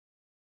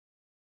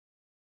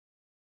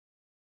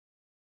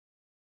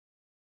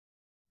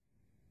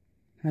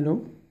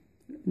Hello,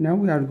 now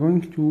we are going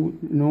to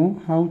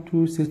know how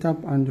to set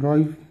up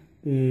Andruav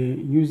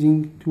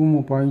using two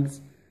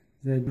mobiles,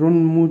 the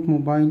drone mode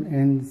mobile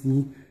and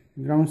the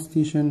ground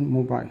station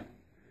mobile.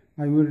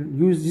 I will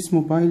use this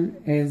mobile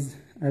as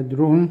a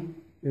drone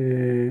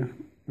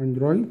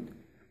Android,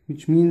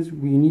 which means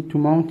we need to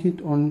mount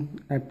it on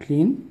a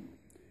plane.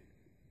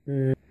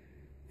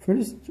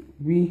 First,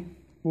 we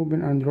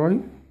open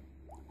Andruav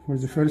for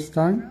the first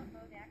time.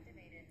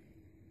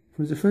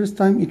 For the first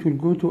time, it will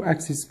go to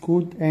access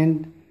code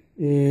and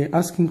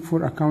asking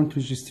for account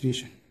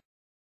registration.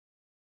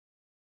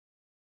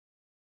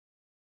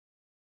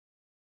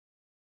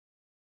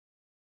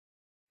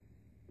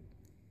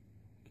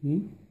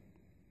 Okay.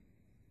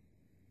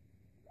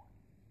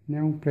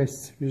 Now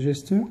press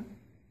register.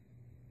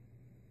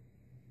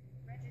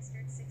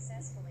 Registered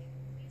successfully.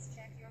 Please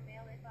check your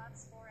mail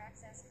inbox for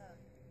access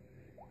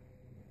code.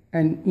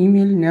 An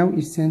email now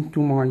is sent to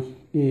my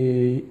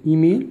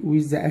email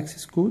with the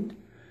access code.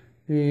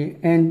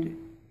 And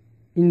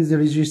in the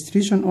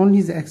registration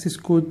only the access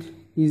code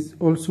is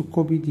also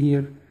copied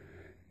here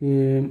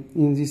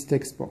in this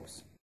text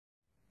box.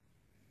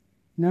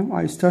 Now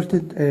I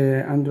started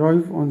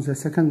Andruav on the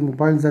second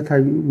mobile that I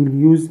will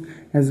use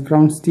as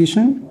ground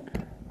station.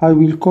 I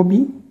will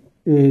copy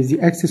the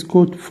access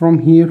code from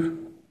here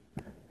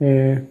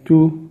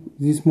to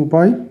this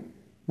mobile.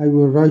 I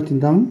will write it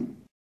down.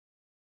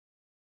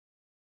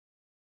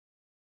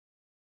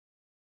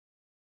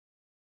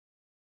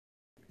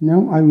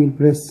 Now I will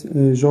press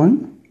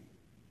join.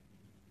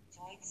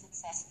 Join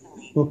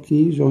successfully.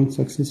 Okay, join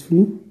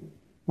successfully.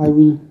 I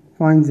will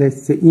find that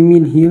the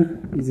email here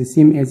is the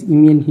same as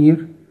email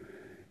here.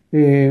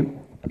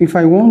 If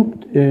I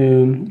want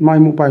my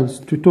mobiles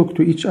to talk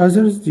to each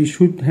other, they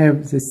should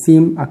have the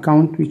same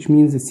account, which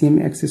means the same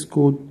access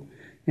code.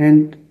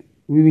 And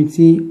we will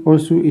see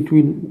also it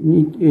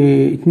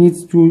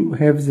needs to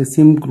have the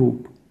same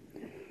group.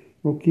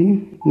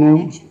 Okay, now.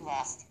 Connection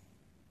lost.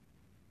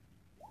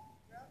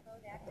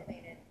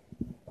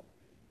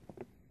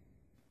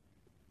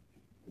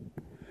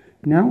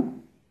 Now,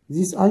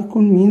 this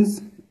icon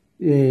means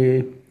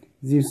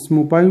this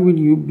mobile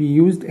will be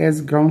used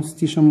as ground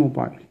station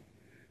mobile.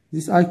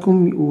 This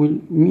icon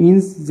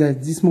means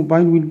that this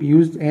mobile will be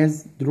used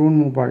as drone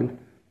mobile.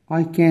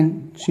 I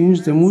can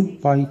change the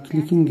mode by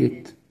clicking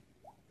it.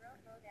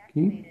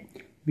 Okay.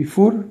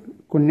 Before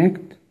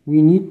connect,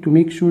 we need to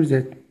make sure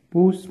that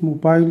both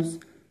mobiles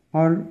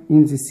are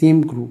in the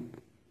same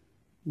group.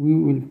 We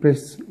will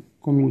press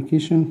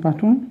communication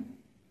button.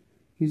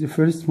 Here's the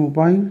first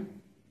mobile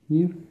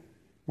here.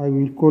 I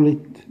will call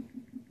it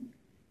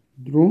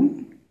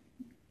drone,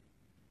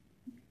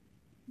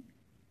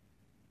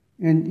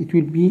 and it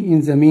will be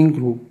in the main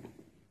group.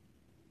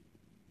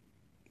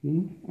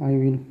 Okay, I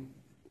will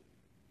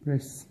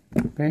press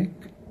back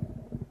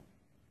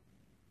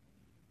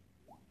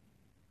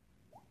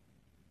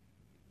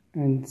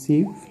and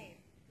save.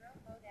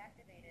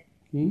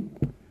 Okay,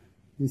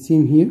 the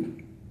same here.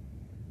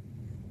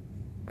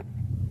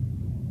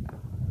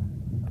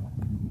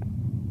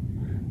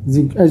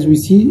 As we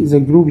see, the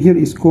group here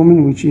is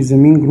common, which is the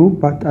main group,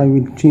 but I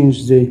will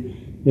change the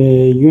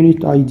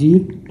unit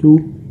ID to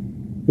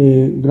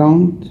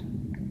ground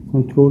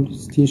control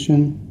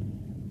station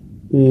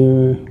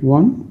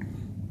 1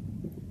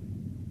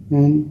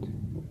 and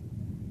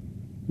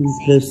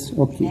we'll press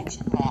OK.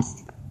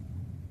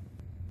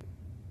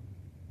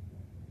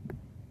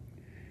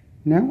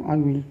 Now I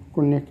will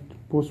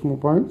connect both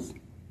mobiles.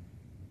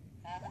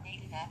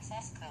 Validated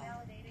access code.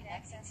 Validated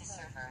access to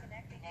server.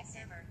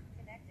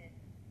 Connected.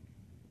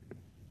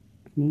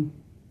 Okay.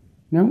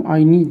 Now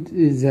I need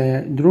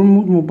the drone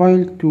mode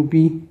mobile to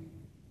be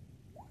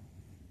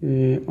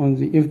on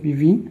the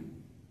FPV.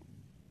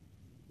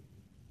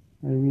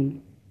 I will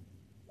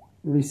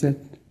reset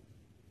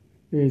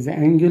the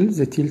angle,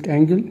 the tilt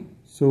angle.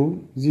 So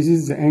this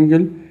is the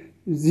angle.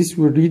 This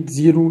will read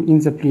 0 in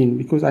the plane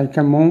because I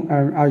can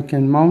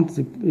mount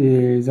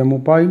the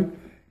mobile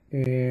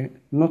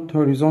not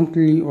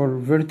horizontally or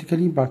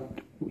vertically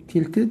but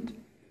tilted.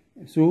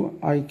 So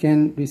I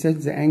can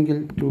reset the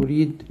angle to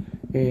read,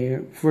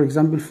 for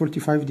example,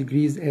 45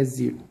 degrees as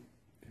 0.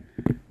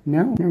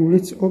 Now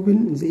let's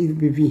open the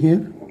FPV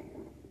here,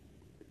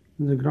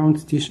 the ground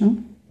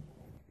station.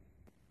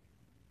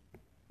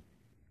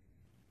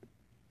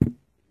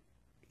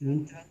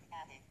 Okay.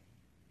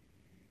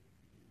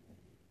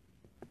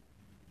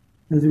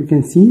 As you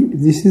can see,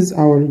 this is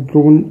our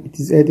drone. It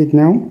is added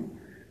now.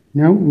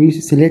 Now we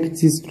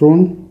select this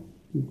drone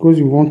because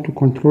we want to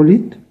control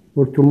it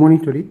or to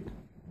monitor it.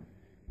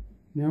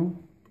 Now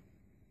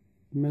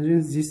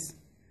imagine this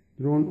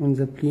drone on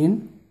the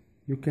plane.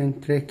 You can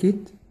track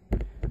it.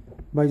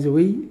 By the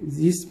way,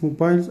 these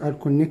mobiles are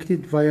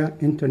connected via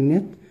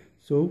internet,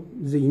 so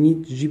they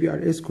need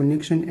GPRS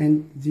connection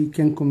and they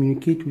can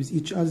communicate with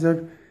each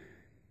other.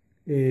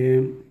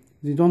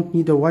 They don't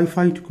need a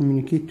Wi-Fi to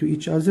communicate to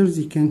each other.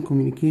 They can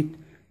communicate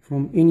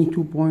from any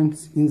 2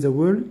 points in the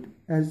world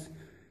as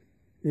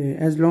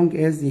long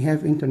as they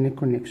have internet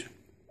connection.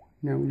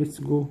 Now let's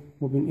go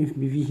open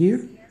FPV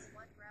here.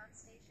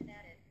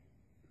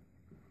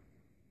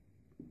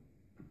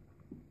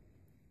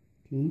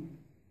 Okay,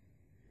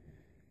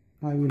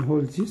 I will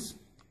hold this.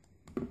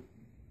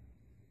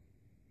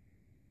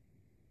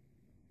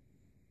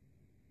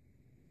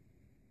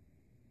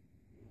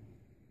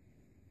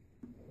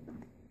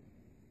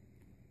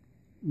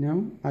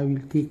 Now I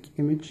will take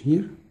image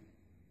here.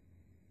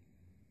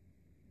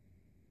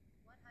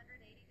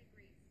 180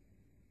 degrees.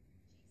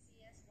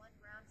 GCS 1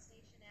 ground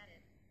station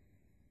added.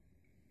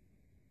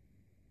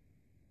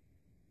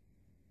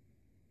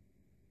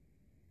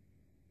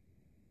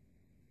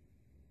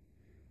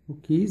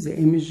 Okay, the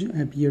image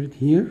appeared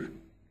here.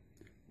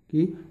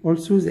 Okay,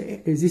 also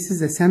this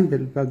is a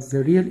sample, but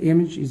the real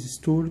image is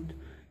stored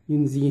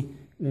in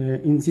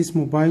this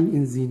mobile,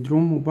 in the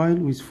drone mobile,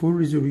 with full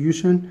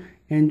resolution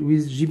and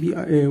with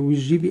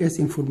GPS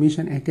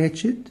information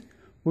attached.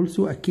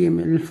 Also, a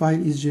KML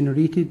file is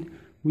generated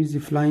with the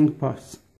flying path.